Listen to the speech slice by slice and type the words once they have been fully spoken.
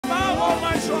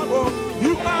my trouble.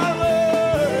 You are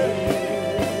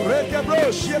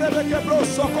Rekebro, Shierebekebro,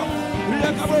 Soko,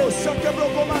 Riakabo, Sakebro,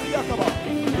 Komariakaba,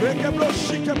 Rekebro,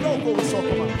 Shikebro,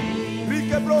 Sokoma,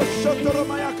 Rikebro,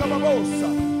 Shotoromayakababosa,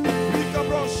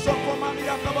 Rikabro,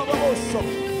 Sokomariakababoso,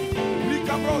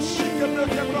 Rikabro, Shikebro,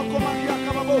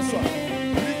 Komariakababosa,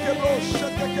 Rikebro,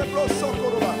 Shekebro,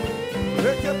 Sokoroba,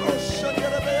 Rekebro,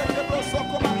 Shekerebekebro,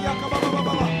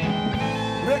 Sokomariakabababa,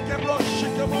 Rekebro,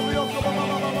 Shikebro,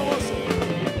 Kababababosa,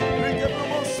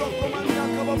 Rikebro,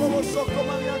 Sokomariakababoso,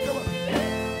 Komariakaba.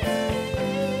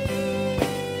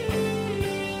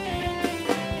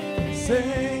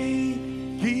 Say,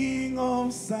 King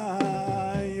of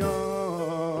Zion,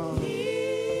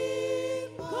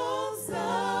 King of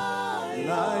Zion,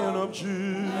 Lion of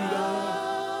Judah,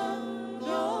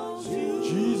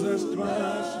 Jesus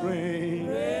Christ reign.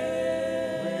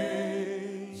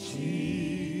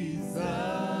 Jesus,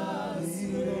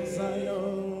 King of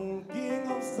Zion, King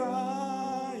of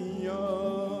Zion,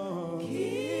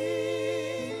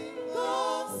 King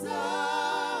of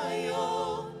Zion,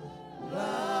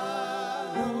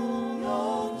 Lion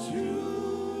of Judah,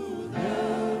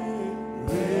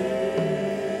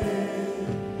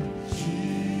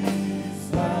 Jesus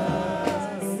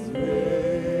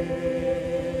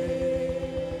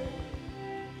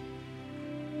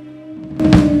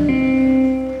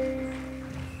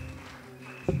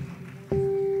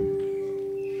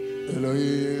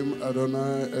Elohim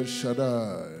Adonai El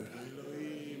Shaddai.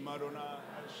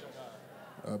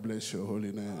 I bless your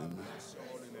holy name.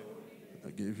 I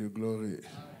give you glory.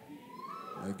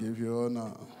 I give you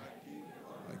honor.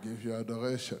 I give you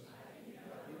adoration.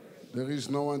 There is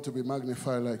no one to be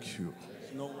magnified like you.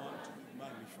 No one to be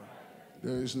magnified.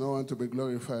 There is no one to be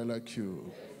glorified like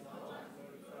you.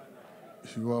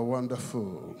 You are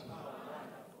wonderful,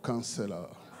 Counselor,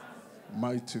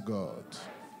 mighty God,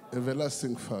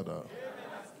 everlasting Father,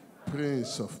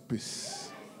 Prince of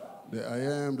Peace, the I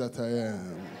am that I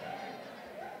am,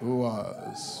 who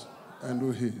was, and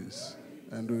who is,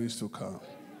 and who is to come.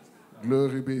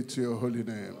 Glory be to your holy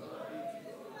name.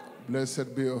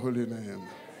 Blessed be your holy name.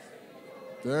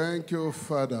 Thank you,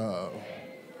 Father,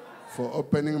 for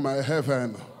opening my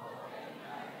heaven.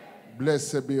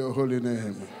 Blessed be your holy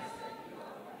name.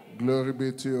 Glory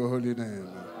be to your holy name.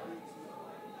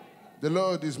 The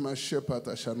Lord is my shepherd,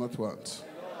 I shall not want.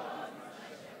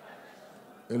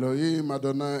 Elohim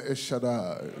Adonai El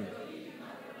Shaddai.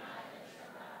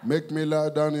 Make me lie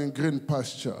down in green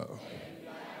pasture.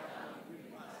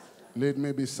 Lead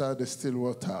me beside the still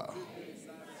water.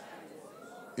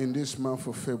 In this month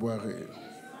of February,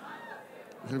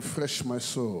 refresh my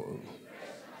soul.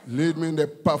 Lead me in the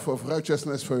path of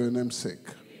righteousness for your name's sake.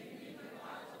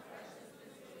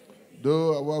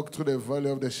 Though I walk through the valley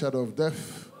of the shadow of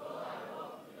death,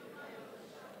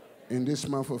 in this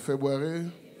month of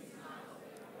February,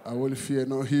 I will fear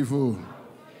no evil,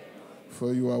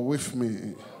 for you are with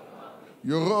me.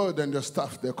 Your rod and your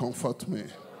staff, they comfort me.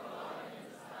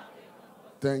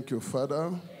 Thank you,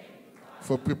 Father,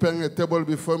 for preparing a table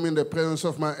before me in the presence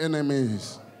of my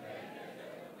enemies.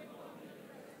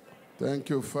 Thank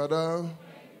you, Father,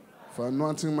 for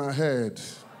anointing my head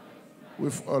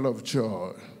with oil of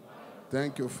joy.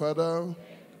 Thank you, Father,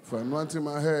 for anointing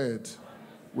my head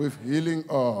with healing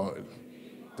oil.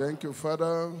 Thank you,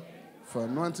 Father, for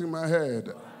anointing my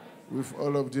head with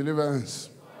oil of deliverance.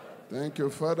 Thank you,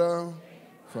 Father,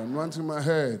 for anointing my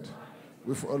head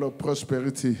with oil of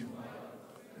prosperity.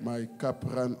 My cup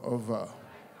ran over.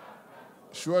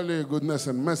 Surely goodness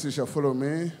and mercy shall follow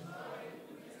me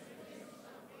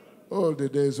all the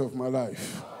days of my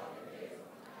life,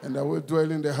 and I will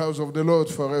dwell in the house of the Lord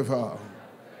forever.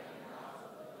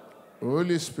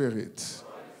 Holy Spirit,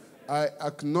 I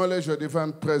acknowledge your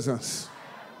divine presence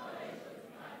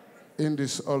in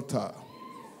this altar.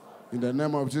 In the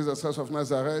name of Jesus Christ of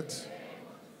Nazareth,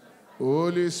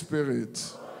 Holy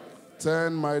Spirit,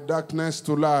 turn my darkness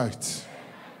to light.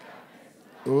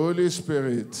 Holy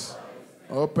Spirit,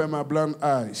 open my blind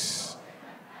eyes.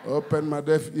 Open my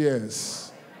deaf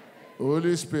ears.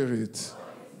 Holy Spirit,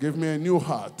 give me a new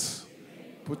heart.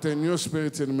 Put a new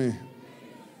spirit in me.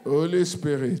 Holy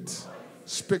Spirit,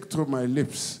 speak through my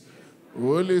lips.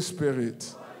 Holy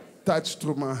Spirit, touch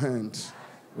through my hands.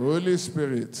 Holy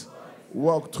Spirit,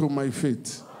 walk through my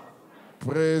feet.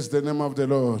 Praise the name of the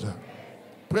Lord.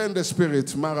 Pray in the Spirit.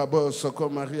 Marabo soko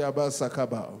Maria ba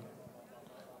sakaba.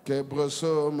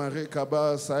 Kebroso Marie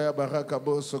kaba saya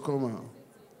barakabo sokoma.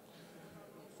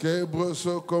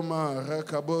 Kebroso koma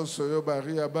rakabo soyo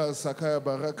baria ba sakaya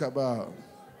barakaba.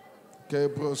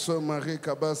 Kebroso Marie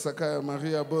kaba sakaya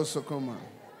Maria bo sokoma.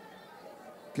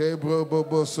 Kebro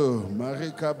Boboso,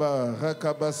 Marikaba,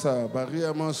 Rakabasa,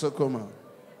 Baria Monsokoma.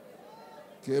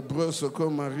 Kebro Soko,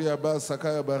 Maria Bas,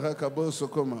 Sakaya Barakabo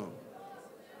Sokoma.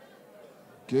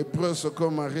 Kebro Soko,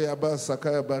 Maria Bas,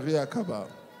 Sakaya Baria Kaba.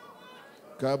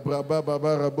 Kabraba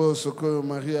Baba Rabo Soko,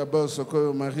 Maria Bas,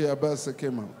 Soko, Maria Bas,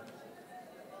 Sekema.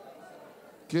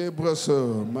 Kebro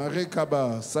So,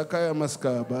 Marikaba, Sakaya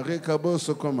Maska, Barikabo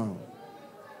Sokoma.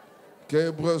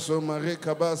 Kebro So,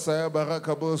 Marikaba, Saya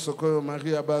Barakabo Soko,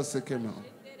 Maria Bas, Sekema.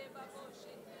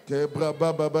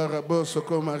 Kebraba Baba Rabo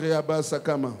Soko, Maria Bas,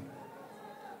 Sakama.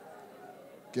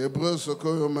 Kebro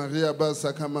Soko, Maria Bas,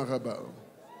 Sakama Raba.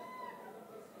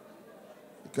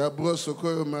 Kabro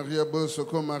Soko, Maria Bo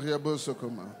Soko, Maria Bo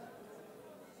Sokoma.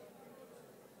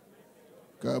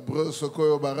 Kabro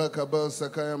Soko, Barakaba,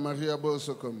 Sakaya, Maria Bo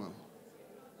Sokoma.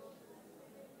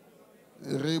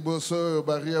 Ribo So,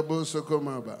 Baria Bo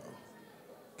Sokoma Ba.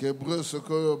 Kebro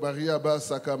Soko, Baria Ba,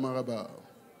 Sakama Raba.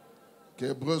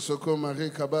 Kebro Soko, Maria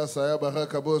Kaba, Saya,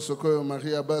 Barakabo Soko,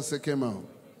 Maria Ba, Sekema.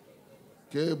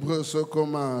 Kebro Soko,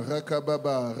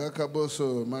 Rakababa,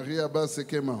 Rakaboso, Maria Ba,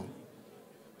 Sekema.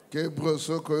 Kebro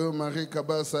Soko, Maria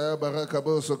Kaba, Saya,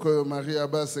 Barakabo Soko, Maria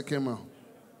Ba, Sekema.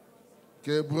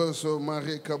 Kebro So,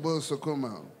 Maria Kabo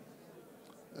Sokoma.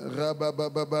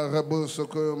 Rabababa, Rabo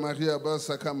Soko, Maria Ba,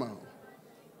 Sakama.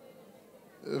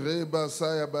 Reba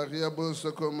Saya, Baria Bo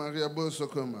Soko, Maria Bo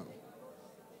Sokoma.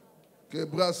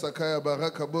 Kebra Sakaya,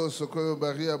 Barakabo Soko,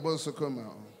 Baria Bo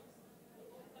Sokoma.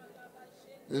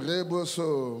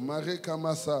 Reboso, Marie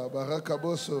Kamasa,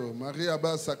 Barakaboso, Maria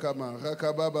Ba Sakama,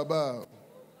 Rakaba Baba.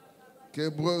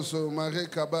 Kebroso, Marie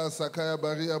Kaba, Sakaya,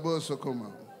 Baria Bo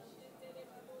Sokoma.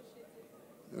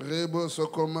 Rebo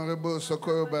Sokoma, Rebo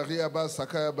Soko, Baria Ba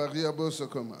Sakaya, Baria Bo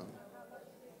Sokoma.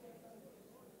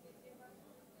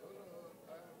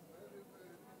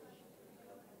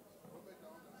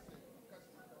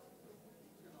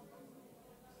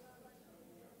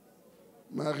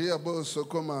 Maria Bo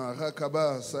Sokoma,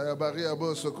 Rakaba, Saya Baria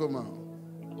Bo Sokoma.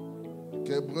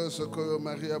 Kebro Soko,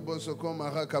 Maria Bo Sokoma,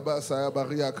 Rakaba, Saya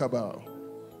Baria Kaba.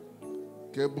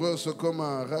 Kebro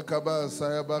Sokoma, Rakaba,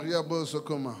 Saya Baria Bo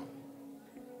Sokoma.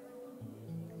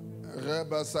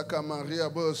 Reba Saka Maria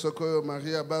Bo Soko,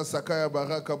 Maria Ba Sakaya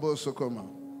Baraka Bo Sokoma.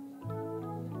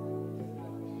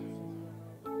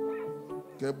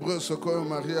 Kebro Soko,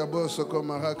 Maria Bo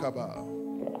Sokoma, Rakaba.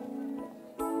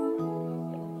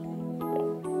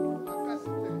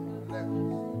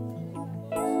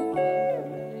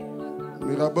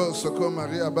 Mirabo Soko,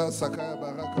 Maria Ba Sakaya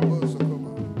Baraka Bo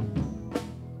Sokoma.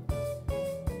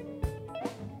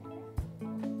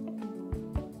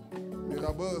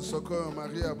 Mirabo Soko,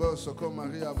 Maria Bo Soko,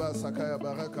 Maria Ba Sakaya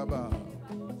Baraka Ba.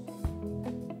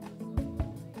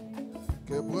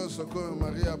 Kebro Soko,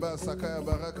 Maria Ba Sakaya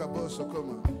Baraka Bo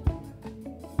Sokoma.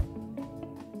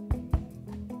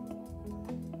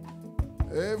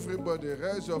 Everybody,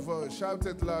 raise your voice, shout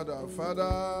it louder.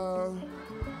 Father,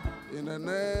 in the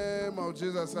name of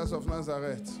Jesus Christ of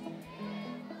Nazareth,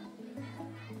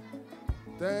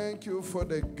 thank you for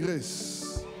the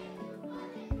grace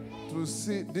to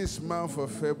see this month of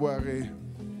February.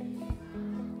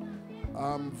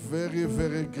 I'm very,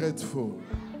 very grateful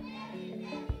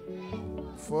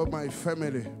for my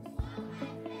family,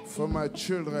 for my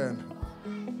children.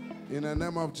 In the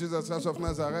name of Jesus Christ of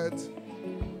Nazareth,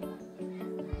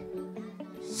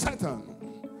 Satan,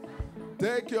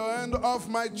 take your hand off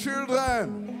my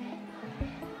children.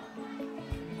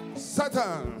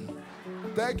 Satan,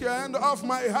 take your hand off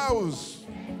my house.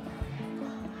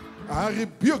 I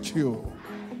rebuke you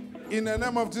in the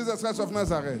name of Jesus Christ of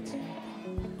Nazareth.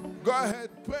 Go ahead,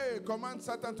 pray. Command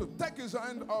Satan to take his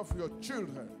hand off your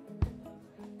children.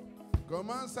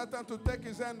 Command Satan to take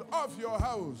his hand off your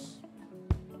house.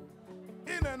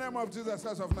 In the name of Jesus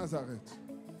Christ of Nazareth.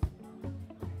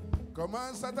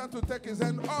 Command Satan to take his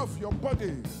hand off your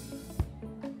body.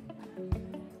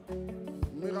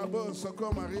 Mirabo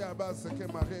Soko Maria Ba Seke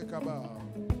Maria Kaba.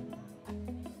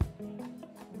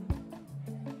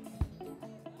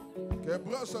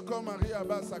 Kebro Soko Maria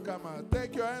Ba Sakama.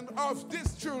 Take your hand off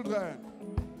these children.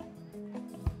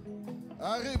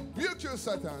 I rebuke you,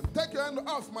 Satan. Take your hand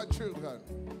off my children.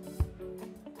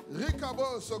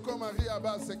 Rikabo Soko Maria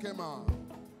Ba Sekema.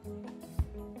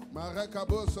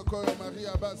 Marakabo Soko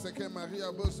Maria Ba Seke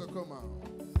Maria Bo Sokoma.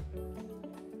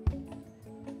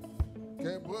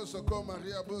 Kebro Soko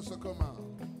Maria Bo Sokoma.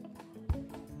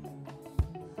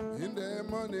 In the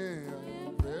morning,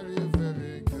 I'm very,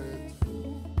 very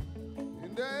grateful.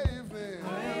 In the evening,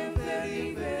 I am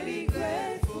very, very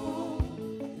grateful.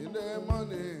 in the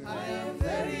morning, I am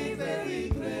very, very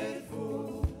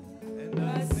grateful. And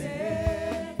I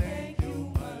say thank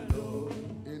you, my Lord.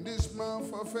 in this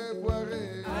month of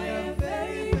February,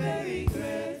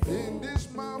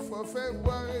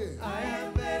 February. I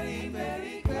am very,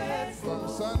 very grateful. From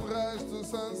sunrise to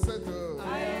sunset.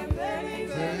 I am very,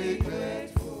 very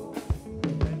grateful.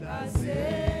 And I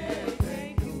say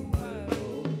thank you, my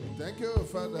Lord. Thank you,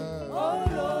 Father. Oh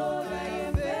Lord, I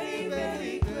am very,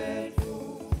 very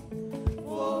grateful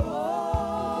for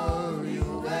all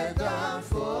you have done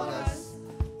for us.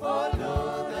 Oh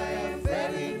Lord, I am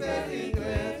very, very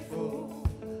grateful.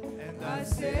 And I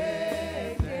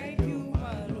say thank you,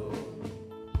 my Lord.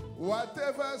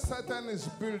 Whatever Satan is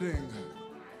building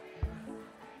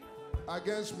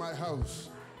against my house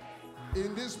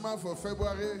in this month of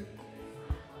February,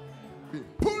 be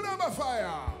pulled down by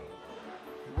fire.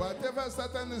 Whatever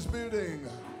Satan is building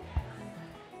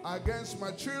against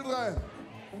my children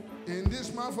in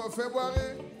this month of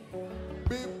February,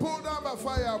 be pulled down by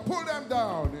fire. Pull them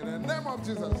down in the name of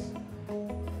Jesus.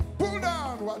 Pull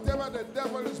down whatever the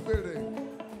devil is building.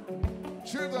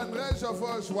 Children, raise your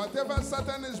voice. Whatever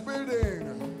Satan is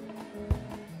building,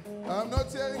 I'm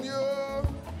not hearing you,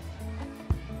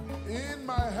 in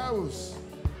my house,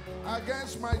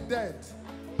 against my dad,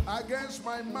 against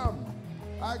my mom,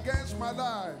 against my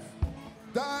life.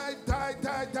 Die, die,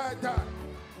 die, die, die.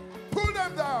 Pull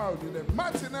them down in the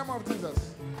mighty name of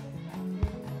Jesus.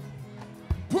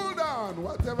 Pull down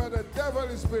whatever the devil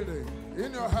is building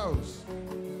in your house.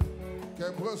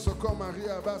 Que Soko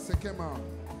Maria Basekema.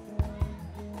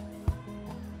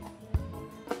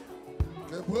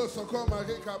 Pull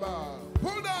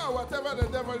down whatever the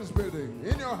devil is building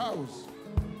in your house,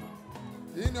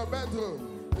 in your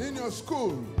bedroom, in your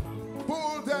school.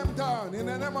 Pull them down in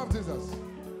the name of Jesus.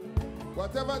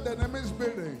 Whatever the enemy is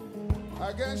building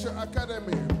against your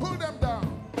academy, pull them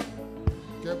down.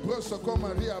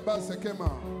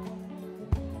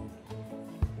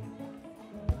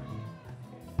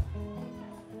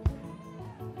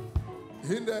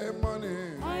 In the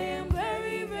morning, I am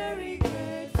very, very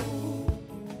grateful.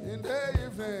 in the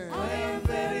evening, I am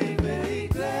very, very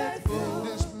grateful. in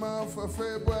this month of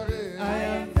February, I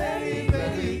am very,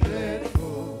 very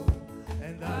grateful.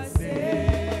 And I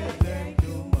say thank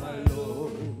you, my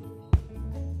Lord.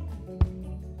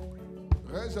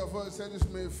 raise your voice, say this to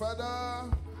me. Father,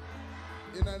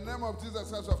 in the name of Jesus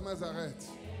Christ of Nazareth,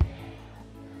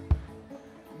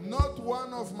 not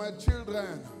one of my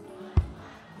children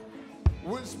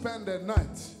will spend the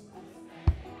night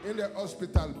in the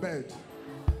hospital bed.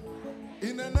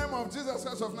 In the name of Jesus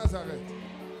Christ of Nazareth,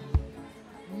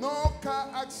 no car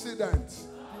accident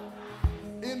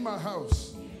in my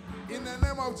house. In the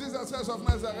name of Jesus Christ of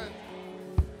Nazareth,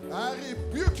 I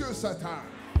rebuke you, Satan.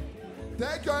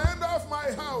 Take your hand off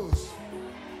my house.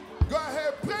 Go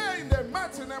ahead, pray in the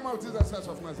mighty name of Jesus Christ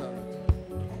of Nazareth.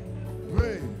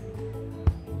 Pray.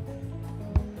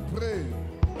 Pray.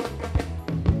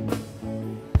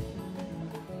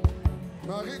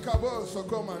 Marie Kabo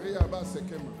Soko Maria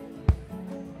Basekema.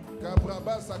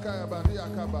 Kabraba Sakaya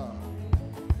Baria Kaba.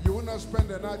 You will not spend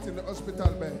the night in the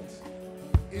hospital bed.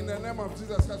 In the name of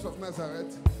Jesus Christ of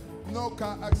Nazareth, no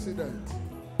car accident.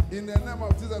 In the name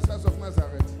of Jesus Christ of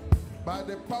Nazareth, by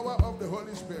the power of the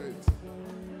Holy Spirit.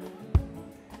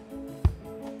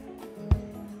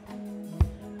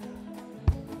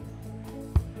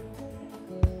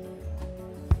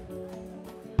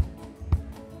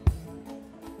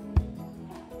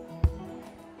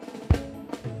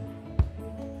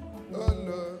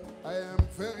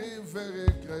 Very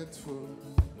grateful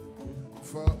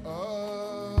for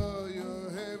all you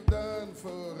have done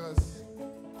for us.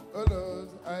 Oh Lord,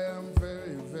 I am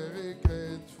very, very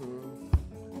grateful.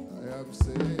 I am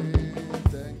saying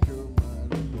thank you,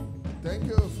 man. Thank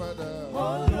you, Father.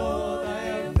 Oh Lord, I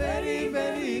am very,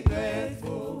 very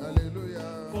grateful.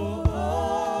 Hallelujah. For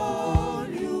all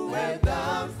you have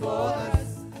done for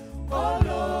us. Oh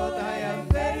Lord, I am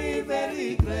very,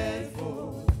 very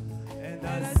grateful. And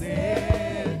I say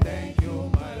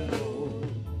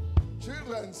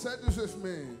said this with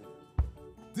me.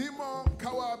 Demon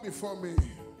cower before me.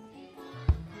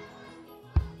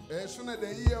 As soon as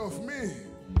they hear of me,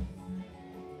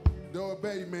 they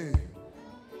obey me.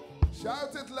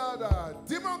 Shout it louder.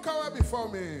 Demon cower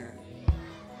before me.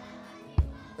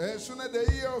 As soon as they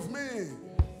hear of me,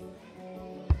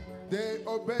 they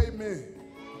obey me.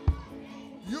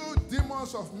 You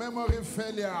demons of memory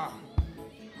failure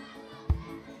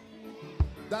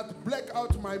that black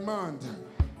out my mind.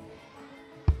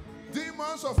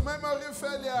 Demons of memory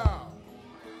failure.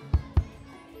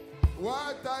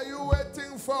 What are you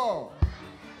waiting for?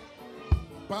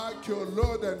 Pack your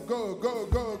load and go, go,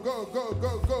 go, go, go,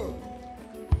 go, go.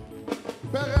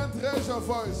 Parent, raise your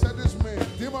voice. Say this to me.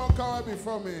 Demon cower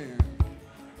before me.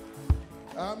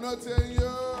 I'm not saying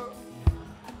you.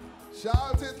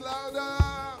 Shout it louder.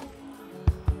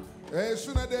 As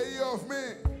soon as they hear of me,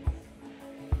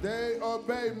 they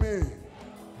obey me.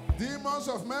 Demons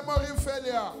of memory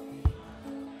failure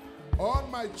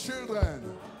on my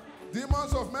children.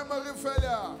 Demons of memory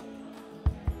failure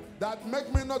that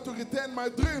make me not to retain my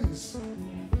dreams.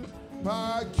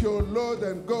 Pack your load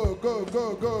and go, go,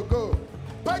 go, go, go.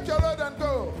 Pack your load and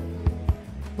go.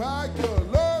 Pack your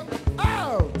load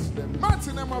out. The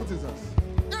mighty name of Jesus.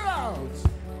 Get out.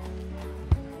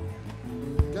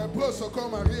 Que prosoko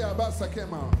Maria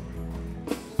basakema.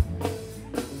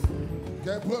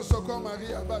 Que prosoko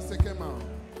Maria basakema.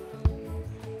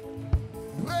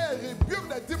 Pray, rebuke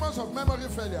the demons of memory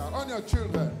failure on your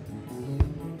children.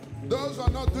 Those who are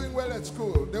not doing well at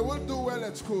school, they will do well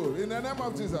at school. In the name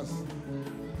of Jesus.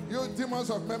 You demons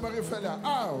of memory failure,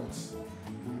 out.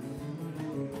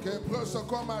 Que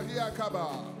prosoko Maria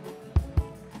kaba.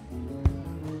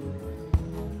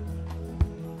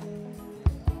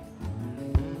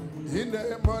 In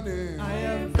the morning, I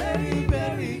am very,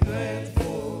 very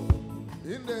grateful.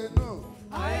 in the noon,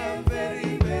 I am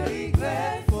very, very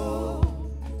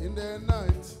grateful. in the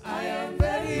night, I am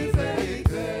very, very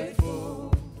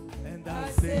grateful. And I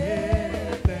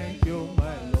say thank you,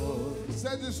 my Lord.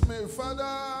 say this to me,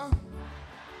 Father,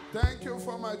 thank you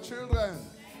for my children.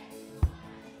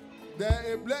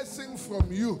 They're a blessing from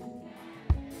you.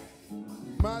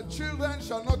 My children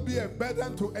shall not be a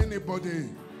burden to anybody.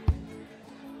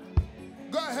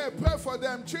 Go ahead, pray for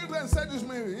them. Children, say this to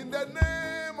me, in the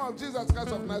name of Jesus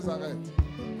Christ of Nazareth.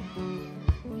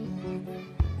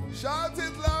 Shout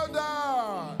it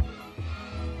louder.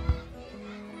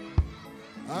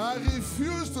 I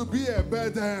refuse to be a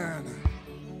burden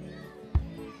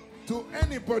to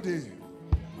anybody.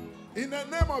 In the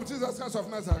name of Jesus Christ of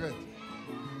Nazareth,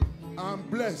 I'm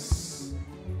blessed.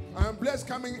 I'm blessed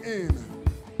coming in,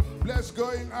 blessed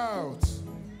going out.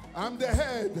 I'm the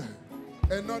head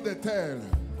and not the tail.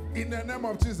 In the name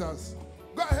of Jesus.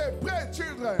 Go ahead, pray,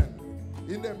 children.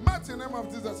 In the mighty name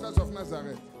of Jesus Christ of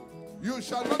Nazareth. You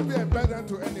shall not be a burden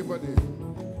to anybody.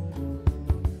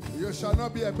 You shall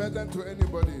not be a burden to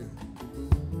anybody.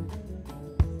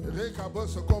 Rekabo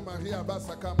soko Maria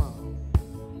basakama.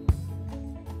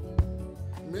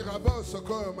 Mirabo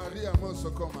soko Maria mo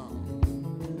sokoma.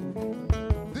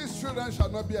 These children shall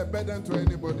not be a burden to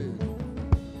anybody.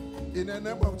 In the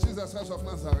name of Jesus Christ of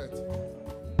Nazareth.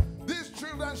 These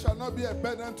children shall not be a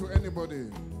burden to anybody.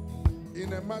 In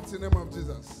the mighty name of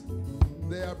Jesus.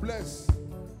 They are blessed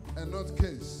and not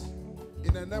case.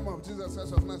 In the name of Jesus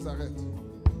Christ of Nazareth.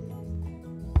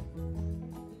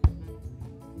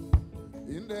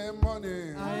 In the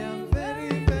morning, I am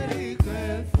very, very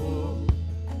grateful.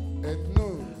 at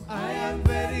noon, I am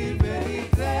very, very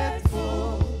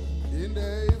grateful. in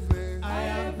the evening, I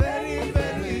am very,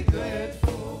 very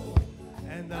grateful.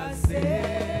 And I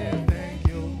say thank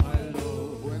you, my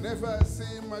Lord. whenever I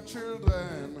see my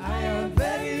children, I am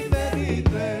very, very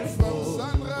from grateful.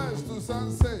 sunrise to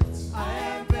sunset, I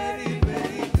am very,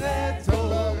 very grateful. from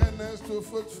barrenness to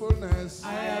fruitfulness,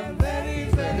 I am very,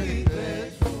 very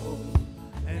grateful.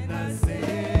 And I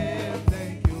say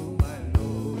thank you, my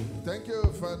Lord. thank you,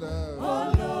 Father.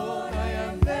 Oh Lord, I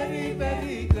am very,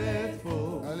 very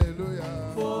grateful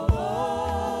Hallelujah. for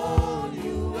all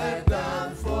you have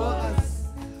done for us.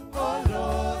 Oh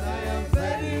Lord, I am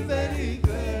very, very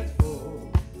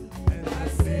grateful. And I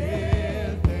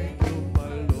say thank you,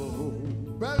 my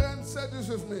Lord. Parents, say this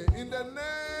with me. In the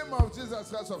name of Jesus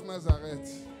Christ of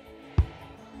Nazareth,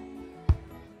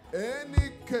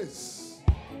 any case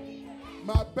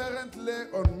my parent lay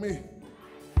on me,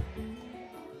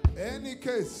 any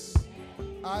case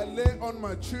I lay on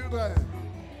my children,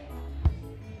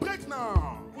 break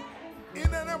now. In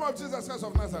the name of Jesus Christ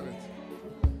of Nazareth,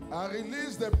 I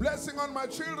release the blessing on my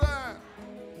children.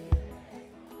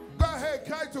 Go ahead,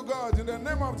 cry to God in the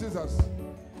name of Jesus.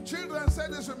 Children, say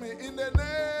this with me. In the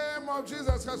name of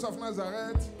Jesus Christ of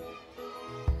Nazareth,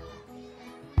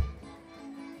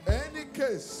 any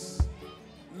case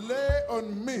lay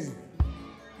on me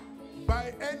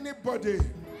by anybody,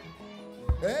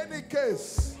 any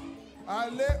case I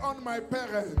lay on my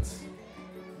parents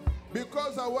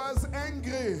because I was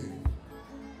angry,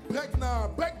 break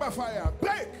now, break by fire,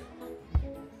 break.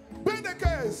 Break the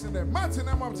case in the mighty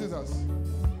name of Jesus.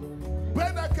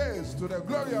 Break the case to the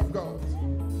glory of God.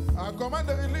 I command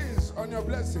the release on your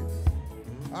blessing.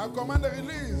 I command the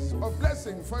release of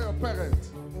blessing for your parent.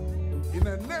 In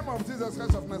the name of Jesus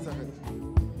Christ of Nazareth.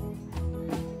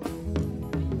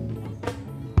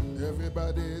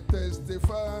 Everybody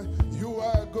testify, you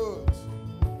are good.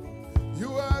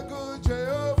 You are good,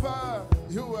 Jehovah.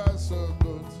 You are so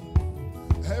good.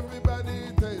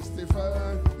 Everybody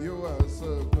testify, you are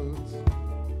so good.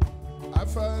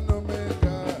 Alpha and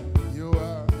Omega,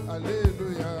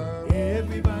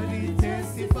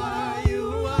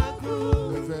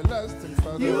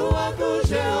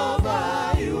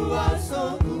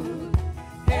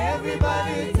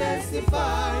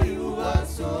 testify you are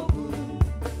so good.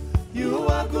 You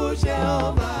are good,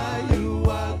 Jehovah, you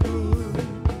are good.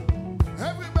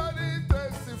 Everybody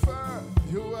testify,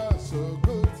 you are so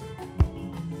good.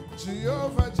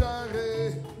 Jehovah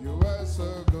Jireh, you are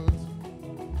so good.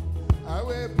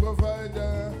 Our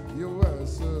provider, you are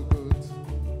so good.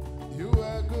 You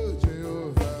are good,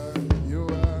 Jehovah. You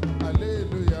are,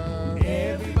 hallelujah.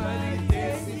 Everybody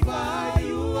testify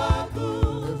you are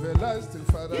good. Everlasting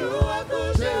Father. You are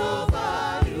good,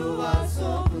 Jehovah, you are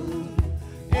so good.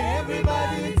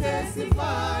 Everybody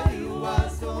testify you are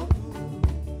so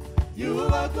good. You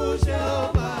are good,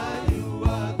 Jehovah, you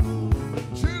are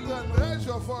good. Children, raise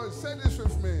your voice. Say this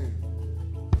with me.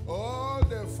 All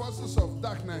the forces of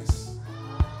darkness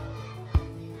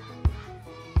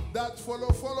that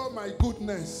follow my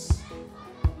goodness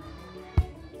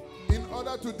in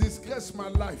order to disgrace my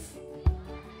life.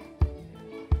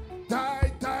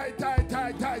 Die, die, die,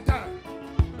 die, die, die.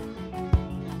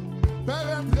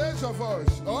 Parent, raise your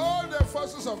voice. All the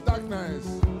forces of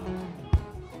darkness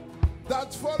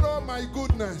that follow my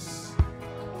goodness.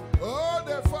 All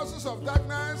the forces of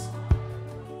darkness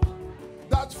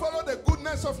that follow the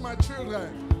goodness of my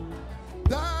children.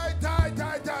 Die, die,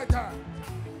 die, die, die.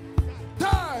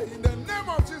 Die in the name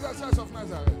of Jesus Christ of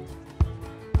Nazareth.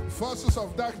 Forces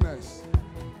of darkness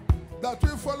that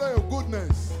will follow your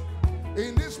goodness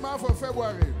in this month of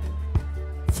February.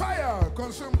 Fire,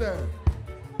 consume them.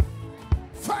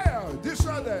 Fire,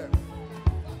 destroy them.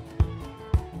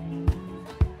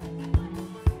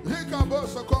 Rikabo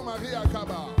Soko Maria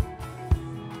Kaba.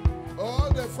 All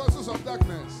the forces of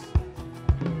darkness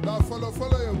that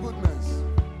follow your goodness.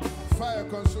 Fire,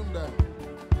 consume them.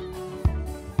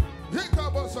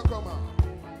 Rikabo Sokoma.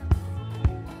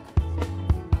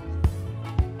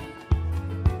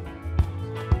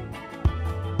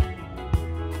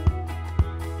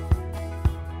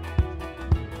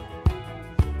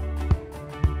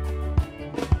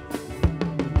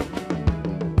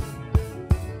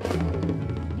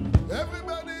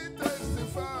 Everybody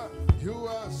testify, you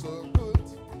are so good.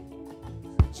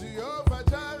 Jehovah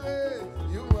Jireh,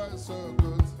 you are so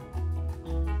good.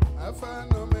 Alpha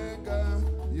and Omega,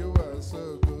 you are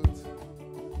so good.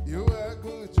 You are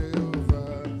good,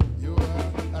 Jehovah. You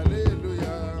are,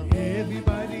 hallelujah.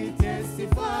 Everybody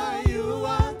testify you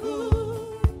are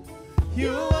good.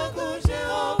 You are good,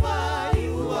 Jehovah,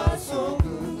 you are so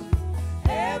good.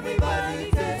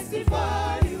 Everybody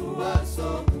testify you are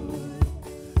so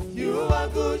good. You are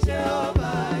good,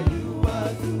 Jehovah, you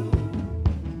are good.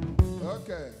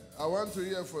 Okay, I want to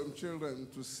hear from children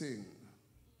to sing.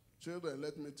 Children,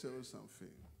 let me tell you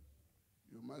something.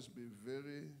 You must be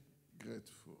very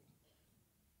grateful.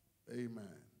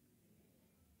 Amen.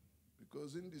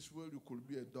 Because in this world you could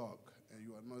be a dog and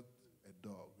you are not a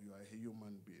dog. You are a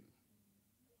human being.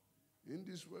 In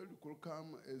this world you could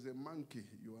come as a monkey.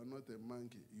 You are not a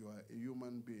monkey. You are a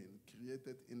human being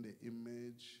created in the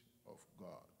image of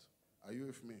God. Are you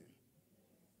with me?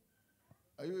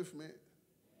 Are you with me?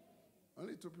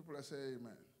 Only two people are saying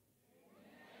amen.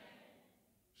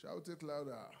 Shout it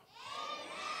louder.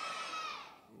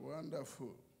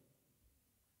 Wonderful.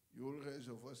 You will raise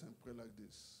your voice and pray like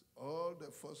this. All the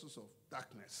forces of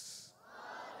darkness,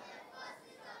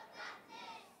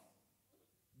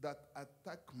 that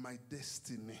attack my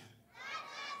destiny.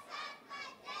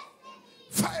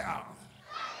 Fire!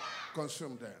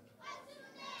 Consume them.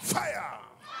 Fire!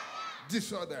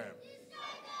 Destroy them.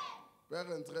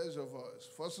 Parents, raise your voice.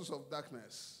 Forces of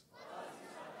darkness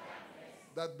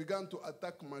that began to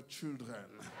attack my children.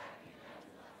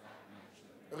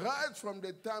 Right from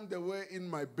the time they were in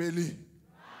my belly.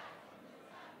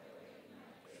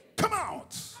 Come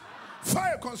out.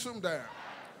 Fire consume them.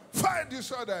 Fire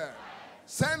destroy them.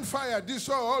 Send fire,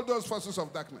 destroy all those forces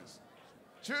of darkness.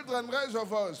 Children, raise your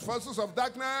voice. Forces of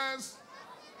darkness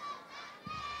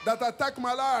that attack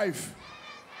my life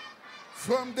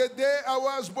from the day I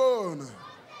was born.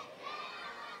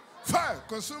 Fire,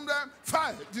 consume them.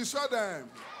 Fire, destroy them.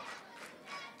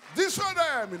 Destroy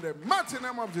them in the mighty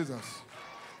name of Jesus.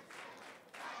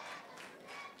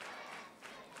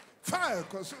 Fire,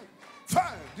 consume.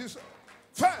 Fire, destroy.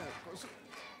 Fire, consume.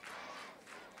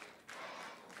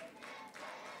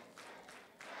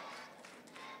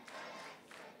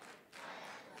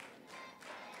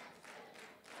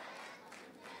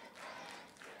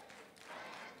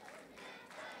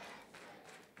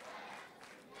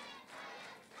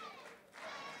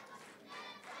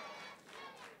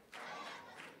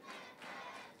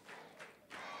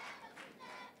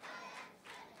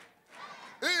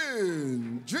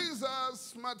 In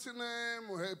Jesus' mighty name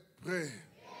we pray.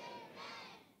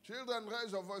 Children,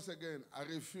 raise your voice again. I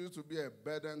refuse to be a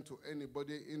burden to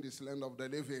anybody in this land of the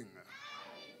living.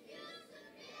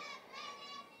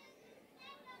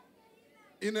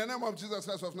 In the name of Jesus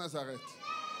Christ of Nazareth.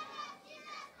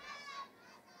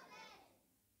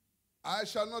 I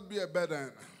shall not be a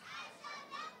burden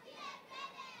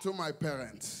to my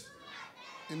parents.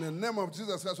 In the name of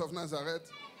Jesus Christ of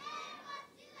Nazareth.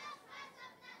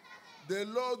 The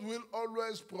Lord will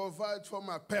always provide for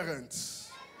my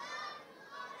parents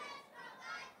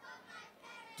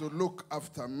to look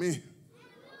after me.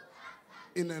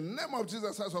 In the name of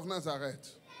Jesus Christ of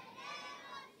Nazareth.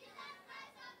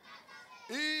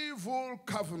 Evil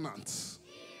covenants,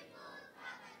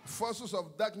 forces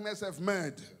of darkness have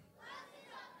made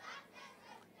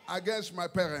against my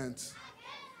parents.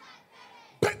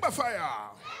 Break by fire.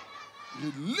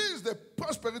 Release the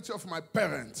prosperity of my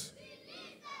parents.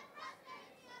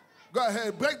 Go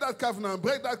ahead, break that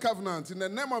covenant in the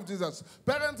name of Jesus.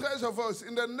 Parents, raise your voice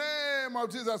in the name of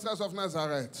Jesus Christ of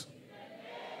Nazareth.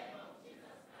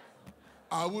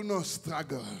 I will not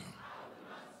struggle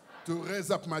to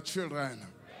raise up my children.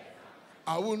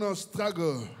 I will not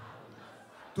struggle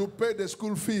to pay the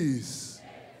school fees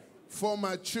for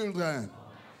my children.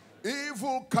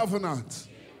 Evil covenant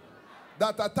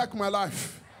that attack my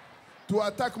life, to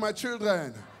attack my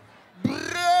children. Break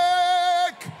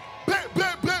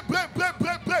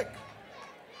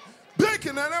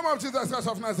in the name of Jesus Christ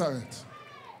of Nazareth.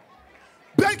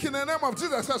 Break in the name of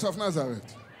Jesus Christ of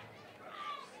Nazareth.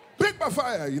 Break by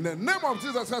fire in the name of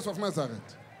Jesus Christ of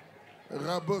Nazareth.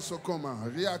 Rabo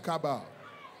Sokoma, Riakaba.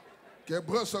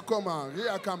 Kebro Sokoma,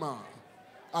 Riakama.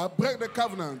 I break the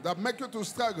covenant that make you to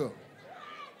struggle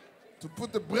to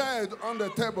put the bread on the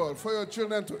table for your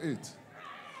children to eat.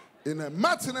 In the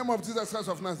mighty name of Jesus Christ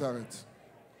of Nazareth.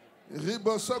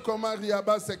 Ribo Sokoma,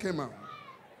 Riaba Sekema.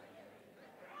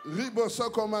 Ribo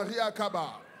Sokoma,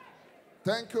 Riakaba.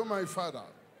 Thank you, my Father.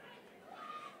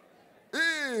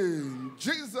 In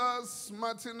Jesus'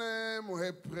 mighty name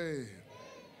we pray.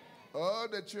 All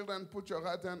the children, put your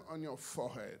right hand on your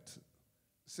forehead.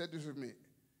 Say this with me.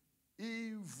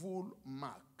 Evil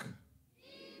mark.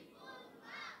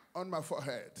 On my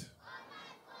forehead.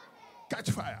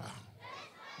 Catch fire.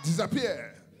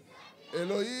 Disappear.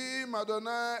 Elohim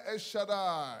Adonai El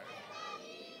Shaddai.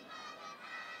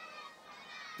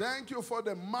 Thank you for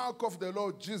the mark of the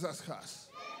Lord Jesus Christ.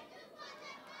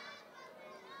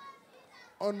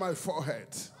 On my forehead.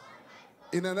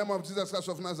 In the name of Jesus Christ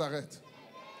of Nazareth.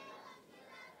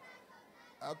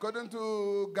 According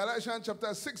to Galatians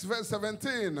chapter 6 verse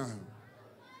 17.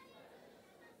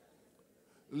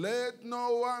 Let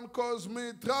no one cause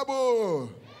me trouble.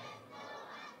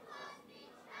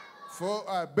 For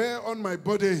I bear on my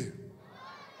body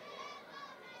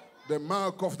the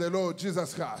mark of the Lord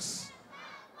Jesus Christ.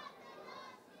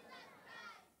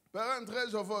 Parents,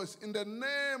 raise your voice. In the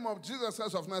name of Jesus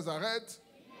Christ of Nazareth.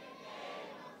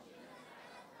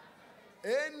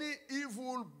 Any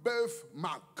evil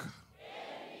birthmark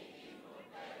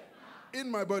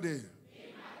in my body,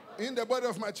 in the body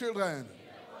of my children,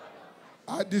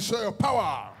 I destroy your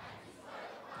power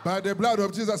by the blood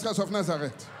of Jesus Christ of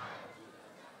Nazareth.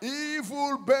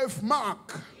 Evil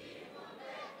birthmark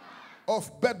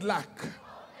of bad luck,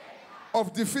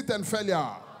 of defeat and failure,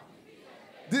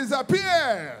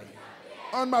 disappear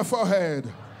on my forehead,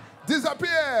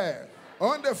 disappear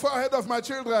on the forehead of my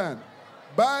children.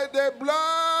 By the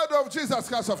blood of Jesus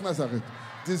Christ of Nazareth.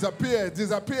 Disappear,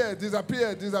 disappear,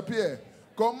 disappear, disappear.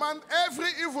 Command every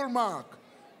evil mark,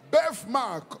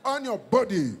 birthmark on your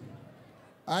body.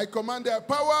 I command their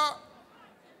power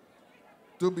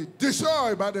to be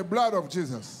destroyed by the blood of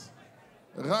Jesus.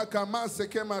 Rakama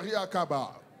sekema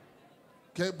riakaba.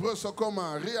 Kebro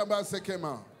sokoma riaba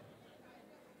sekema.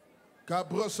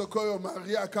 Kabro sokoyo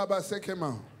mariakaba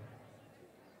sekema.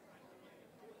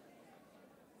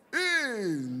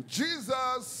 In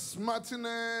Jesus' mighty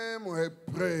name we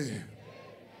pray.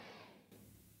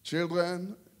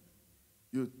 Children,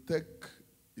 you take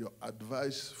your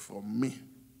advice from me.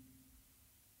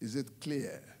 Is it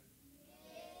clear?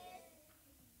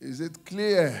 Is it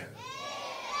clear?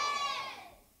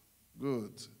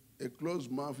 Good. A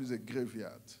closed mouth is a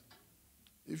graveyard.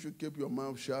 If you keep your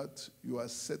mouth shut, you are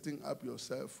setting up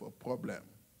yourself for a problem.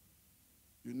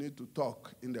 You need to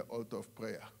talk in the altar of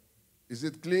prayer. Is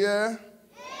it clear?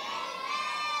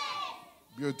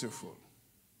 Beautiful.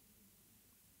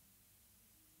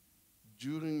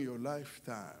 During your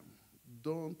lifetime,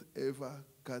 don't ever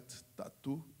cut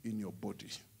tattoo in your body.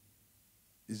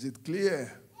 Is it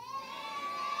clear?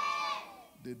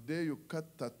 The day you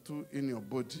cut tattoo in your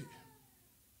body,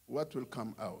 what will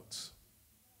come out?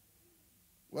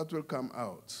 What will come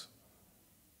out?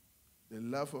 The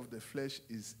life of the flesh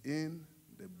is in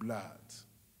the blood.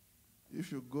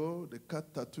 If you go, they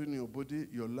cut tattoo in your body,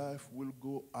 your life will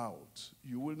go out.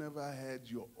 You will never have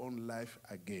your own life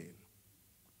again.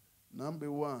 Number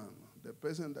one, the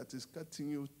person that is cutting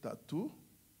you tattoo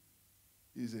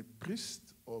is a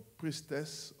priest or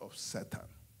priestess of Satan.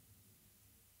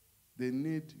 They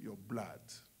need your blood.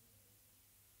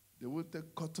 They will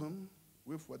take cotton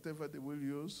with whatever they will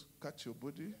use, cut your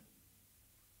body,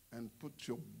 and put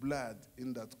your blood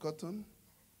in that cotton.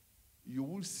 You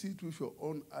will see it with your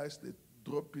own eyes. They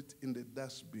drop it in the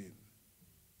dustbin.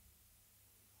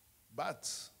 But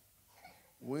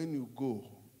when you go,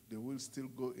 they will still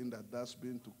go in the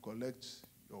dustbin to collect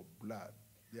your blood.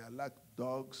 They are like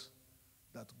dogs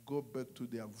that go back to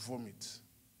their vomit.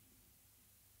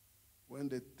 When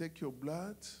they take your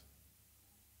blood,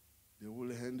 they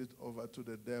will hand it over to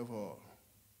the devil.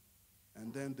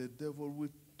 And then the devil will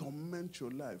torment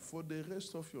your life. For the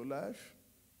rest of your life,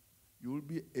 you will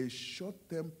be a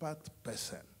short-tempered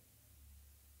person.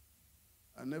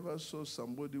 I never saw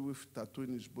somebody with tattoo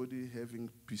in his body having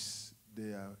peace.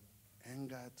 They are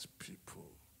angered people.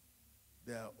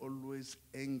 They are always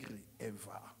angry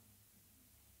ever.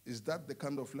 Is that the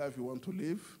kind of life you want to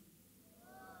live? No.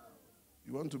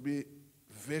 You want to be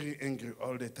very angry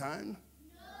all the time?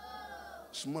 No.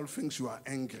 Small things you are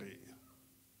angry.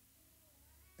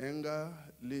 Anger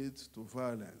leads to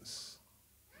violence.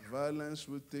 Violence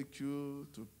will take you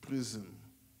to prison.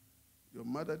 Your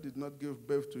mother did not give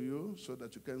birth to you so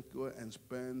that you can go and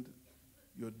spend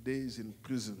your days in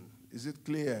prison. Is it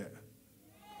clear?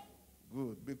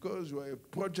 Good. Because you are a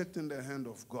project in the hand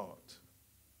of God.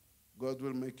 God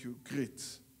will make you great.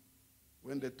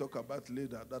 When they talk about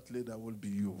leader, that leader will be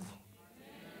you. Amen.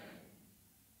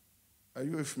 Are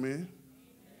you with me? Amen.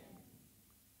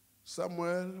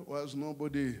 Samuel was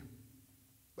nobody,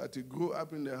 but he grew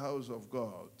up in the house of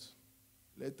God.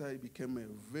 Later, he became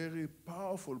a very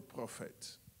powerful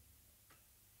prophet.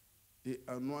 He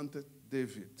anointed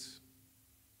David.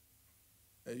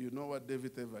 And you know what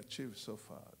David have achieved so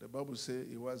far. The Bible says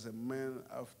he was a man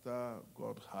after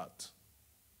God's heart.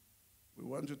 We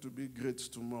want you to be great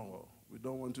tomorrow. We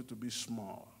don't want you to be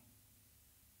small.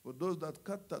 For those that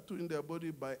cut tattoo in their body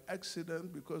by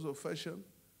accident because of fashion,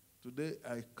 today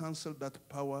I cancel that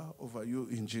power over you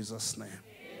in Jesus' name.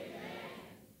 Amen.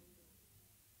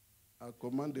 I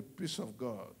command the peace of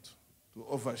God to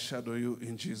overshadow you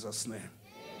in Jesus' name. Amen.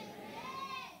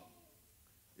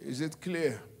 Is it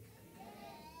clear?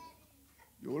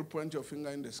 You will point your finger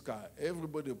in the sky.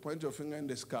 Everybody point your finger in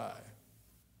the sky.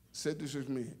 Say this with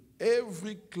me.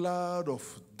 Every cloud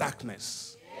of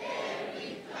darkness,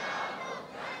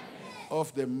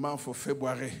 of the month of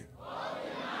February,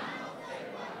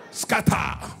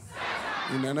 scatter.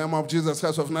 In the name of Jesus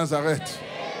Christ of Nazareth.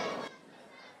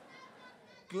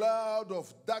 Cloud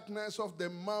of darkness of the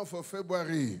month of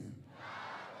February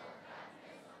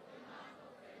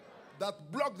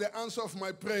that block the answer of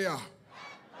my prayer.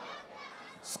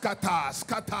 Scatter,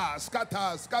 scatter,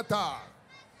 scatter, scatter.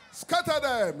 Scatter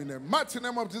them in the mighty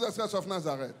name of Jesus Christ of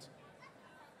Nazareth.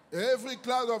 Every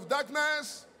cloud of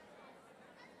darkness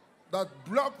that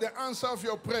block the answer of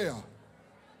your prayer,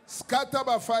 scatter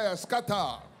by fire,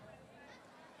 scatter.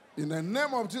 In the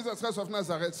name of Jesus Christ of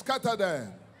Nazareth, scatter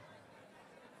them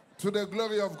to the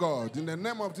glory of God. In the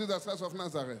name of Jesus Christ of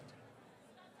Nazareth.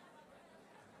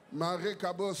 Marie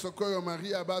Kabo Sokoyo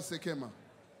Maria Basekema.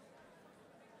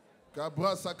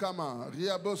 Kabra Sakama,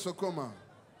 Riabo Sokoma.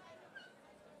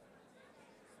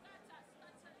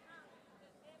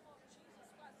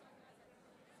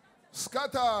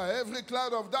 Scatter every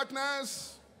cloud of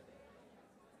darkness.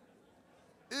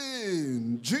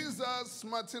 In Jesus'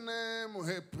 mighty name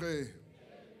we pray.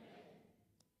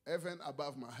 Heaven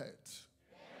above my head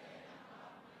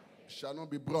shall not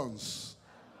be bronze.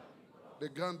 The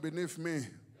ground beneath me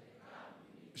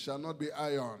shall not be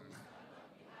iron.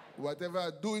 Whatever I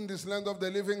do in this land of the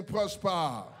living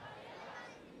prosper.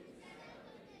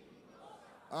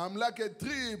 I'm like a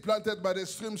tree planted by the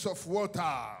streams of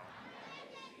water,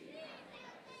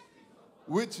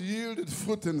 which yielded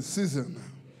fruit in season,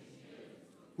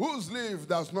 whose leaf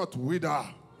does not wither.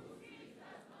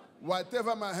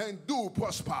 Whatever my hand do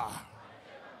prosper.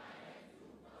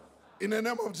 In the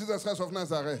name of Jesus Christ of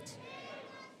Nazareth.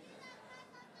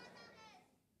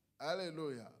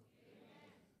 Hallelujah.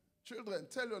 Children,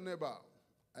 tell your neighbor,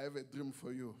 I have a dream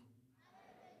for you.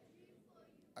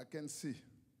 I can see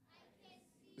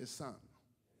the sun,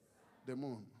 the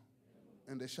moon,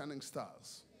 and the shining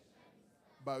stars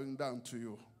bowing down to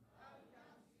you.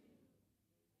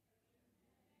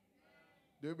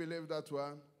 Do you believe that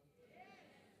one?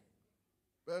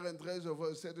 Parents, raise your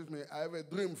voice, say with me, I have a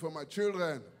dream for my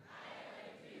children.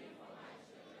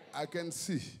 I can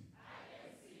see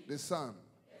the sun,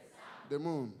 the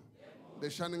moon, the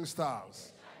shining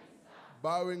stars,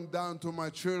 bowing down to my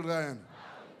children.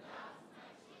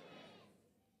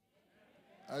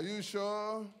 Are you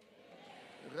sure?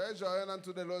 Raise your hand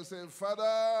unto the Lord. Say,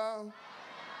 Father,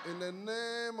 in the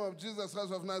name of Jesus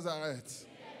Christ of Nazareth,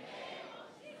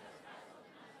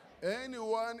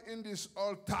 anyone in this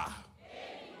altar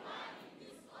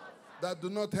that do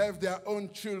not have their own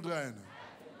children,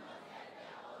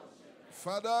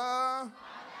 Father,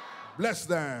 bless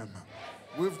them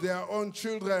with their own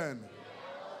children.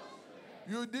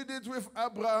 You did it with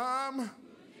Abraham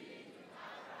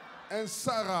and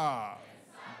Sarah.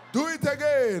 Do it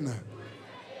again.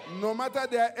 No matter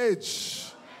their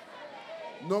age,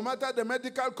 no matter the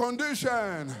medical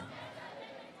condition,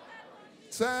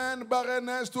 turn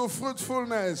barrenness to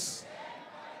fruitfulness.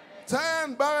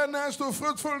 Turn barrenness to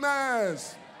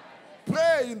fruitfulness.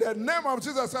 Pray in the name of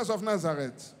Jesus Christ of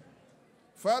Nazareth.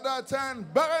 Father, turn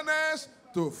barrenness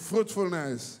to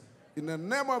fruitfulness. In the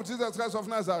name of Jesus Christ of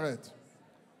Nazareth.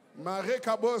 Marie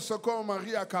Kabo Soko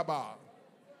Maria Kaba.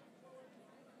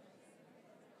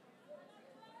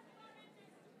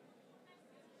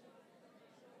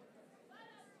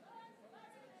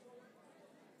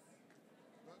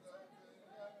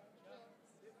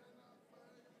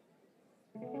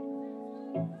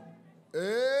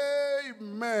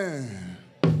 Amen.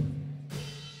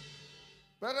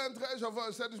 Parent, raise your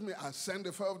voice, say to me, I send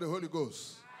the fire of the Holy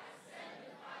Ghost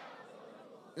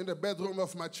in the bedroom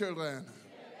of my children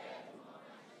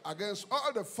against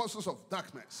all the forces of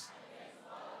darkness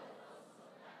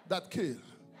that kill,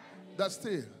 that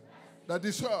steal, that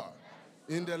destroy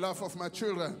in the life of my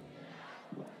children.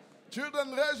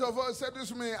 Children, raise your voice, say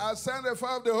to me, I send the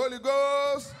fire of the Holy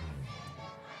Ghost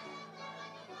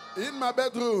in my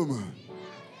bedroom,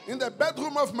 in the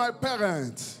bedroom of my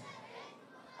parents,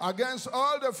 against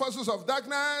all the forces of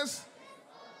darkness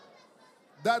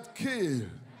that kill,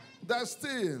 that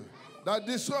steal, that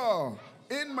destroy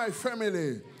in my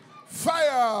family.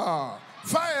 Fire!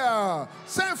 Fire!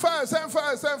 Send fire, send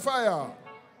fire, send fire.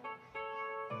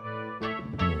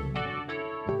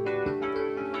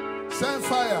 Send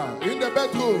fire in the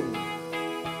bedroom.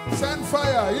 Send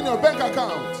fire in your bank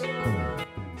account.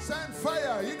 Send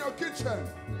fire in your kitchen.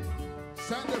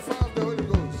 Send the fire of the Holy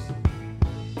Ghost.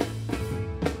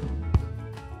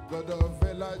 God of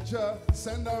Elijah,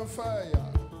 send down fire.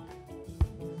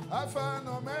 Alpha and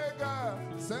Omega,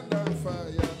 send down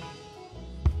fire.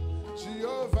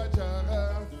 Jehovah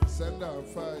Jireh, send down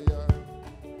fire.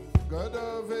 God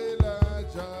of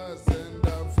Elijah, send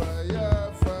down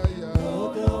fire, fire.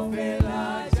 God of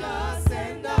Elijah,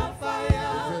 send down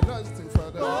fire. Everlasting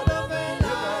Father. God of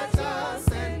Elijah,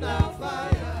 send down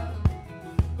fire.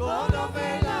 God of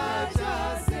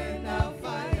Elijah, send down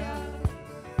fire.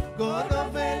 God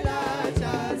of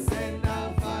Elijah, send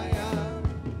down fire.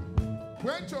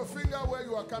 Point your finger where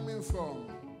you are coming from.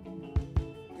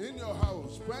 In your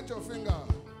house, point your finger.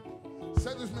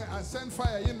 Say this me, I send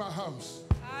fire in my house.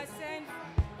 I send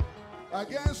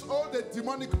Against all the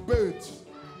demonic birds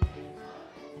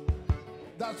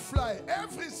that fly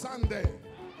every Sunday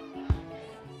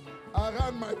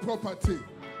around my property.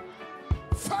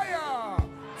 Fire!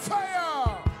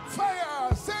 Fire!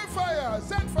 Fire! Send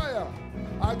fire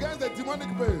against the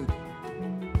demonic birds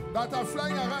that are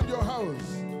flying around your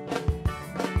house.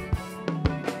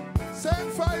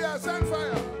 Send fire, send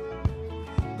fire.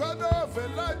 God of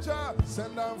Elijah,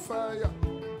 send down fire.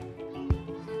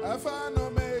 Alpha and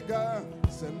Omega,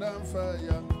 send down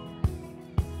fire.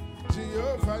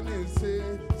 Jehovah Nissi,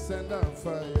 send down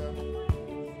fire.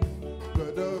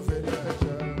 God of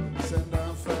Elijah, send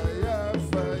down fire,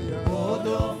 fire. God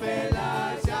of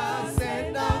Elijah,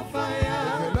 send down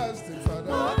fire. Everlasting Father.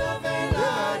 God of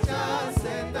Elijah,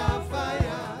 send down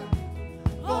fire.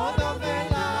 God of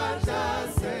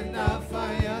Elijah, send down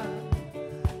fire.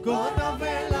 God of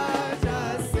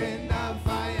Elijah, send down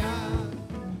fire.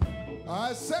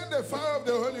 I send the fire of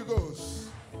the Holy Ghost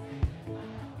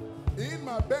in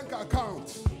my bank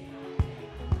account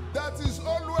that is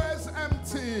always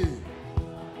empty.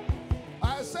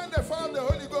 I send the fire of the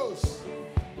Holy Ghost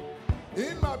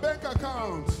in my bank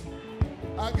account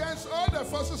against all the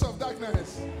forces of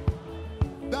darkness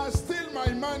that steal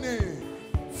my money.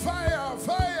 Fire,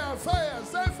 fire, fire,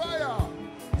 send fire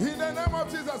in the name of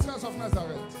Jesus Christ of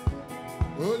Nazareth.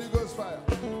 Holy Ghost fire.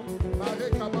 Marie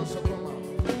Kabo Sokoma.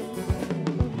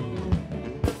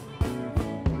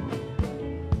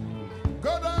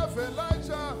 God of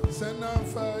Elijah, send down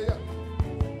fire.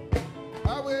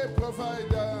 Our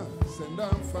provider, send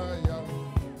down fire.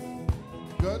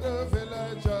 God of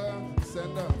Elijah,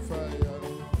 send down fire.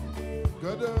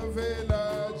 God of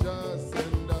Elijah,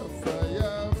 send down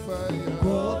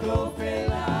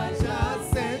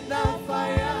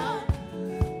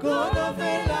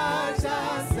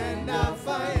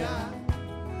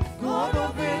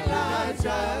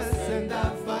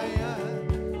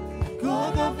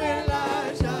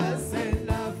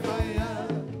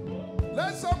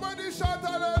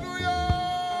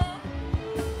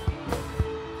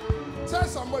Tell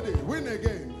somebody, win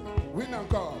again, win and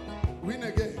call, win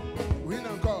again, win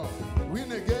and call,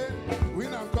 win again,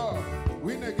 win and call,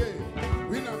 win again,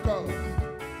 win and call.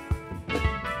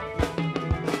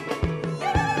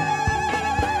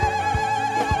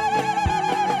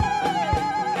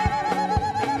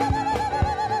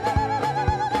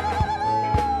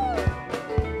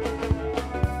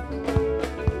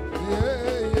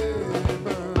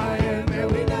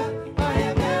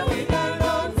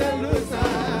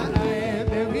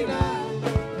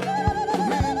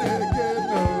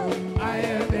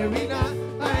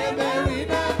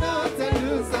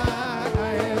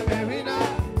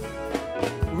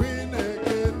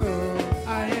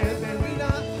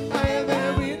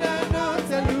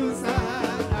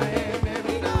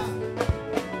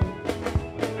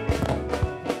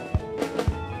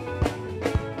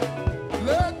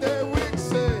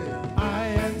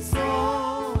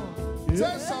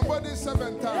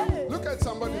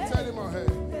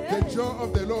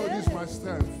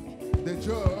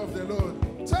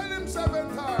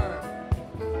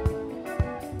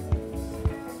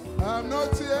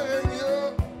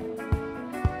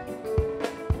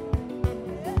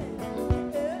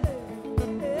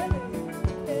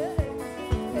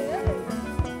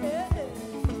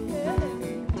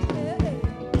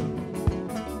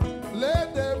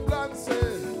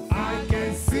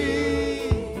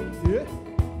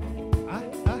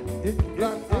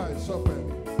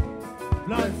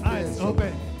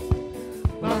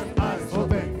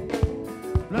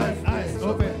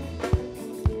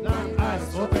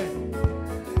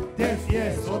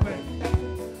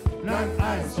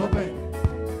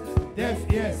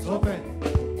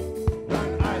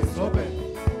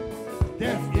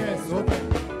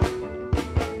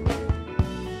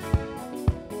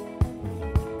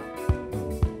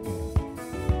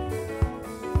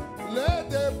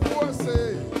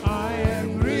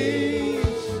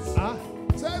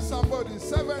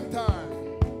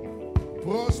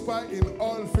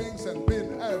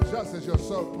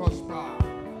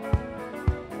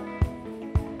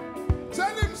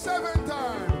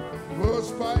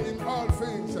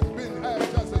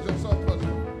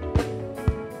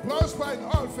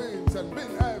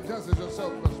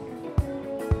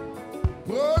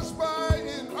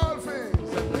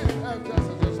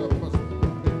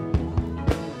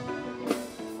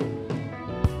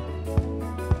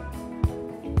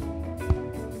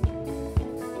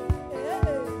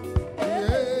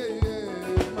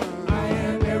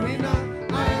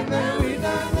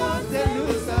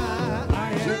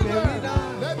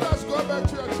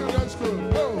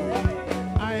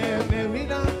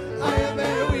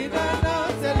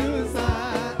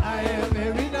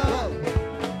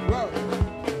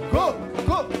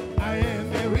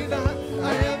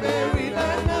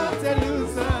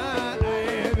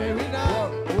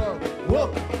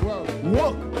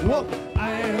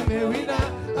 I am a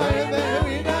winner.